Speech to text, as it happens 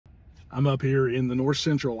I'm up here in the north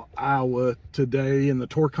central Iowa today in the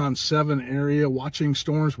Torcon 7 area watching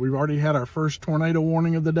storms. We've already had our first tornado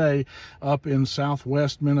warning of the day up in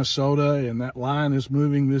southwest Minnesota, and that line is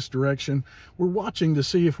moving this direction. We're watching to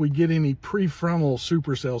see if we get any prefrontal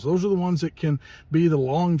supercells. Those are the ones that can be the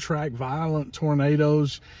long track violent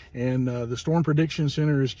tornadoes, and the Storm Prediction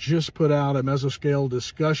Center has just put out a mesoscale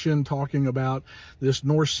discussion talking about this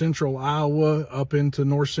north central Iowa up into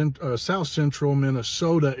south central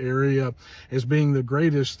Minnesota area as being the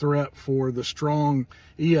greatest threat for the strong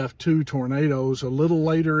EF2 tornadoes a little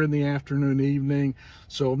later in the afternoon, evening.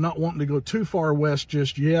 So I'm not wanting to go too far west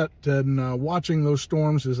just yet, and watching those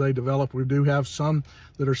storms as they develop. We do have some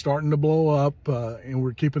that are starting to blow up, and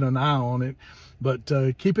we're keeping an eye on it. But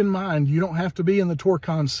keep in mind, you don't have to be in the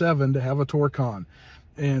Torcon 7 to have a Torcon.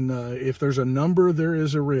 And if there's a number, there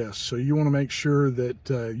is a risk. So you want to make sure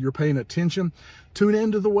that you're paying attention. Tune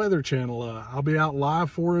into the Weather Channel. I'll be out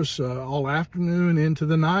live for us all afternoon into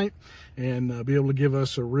the night, and be able to give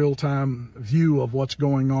us a real-time view of what's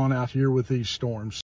going on out here with these storms.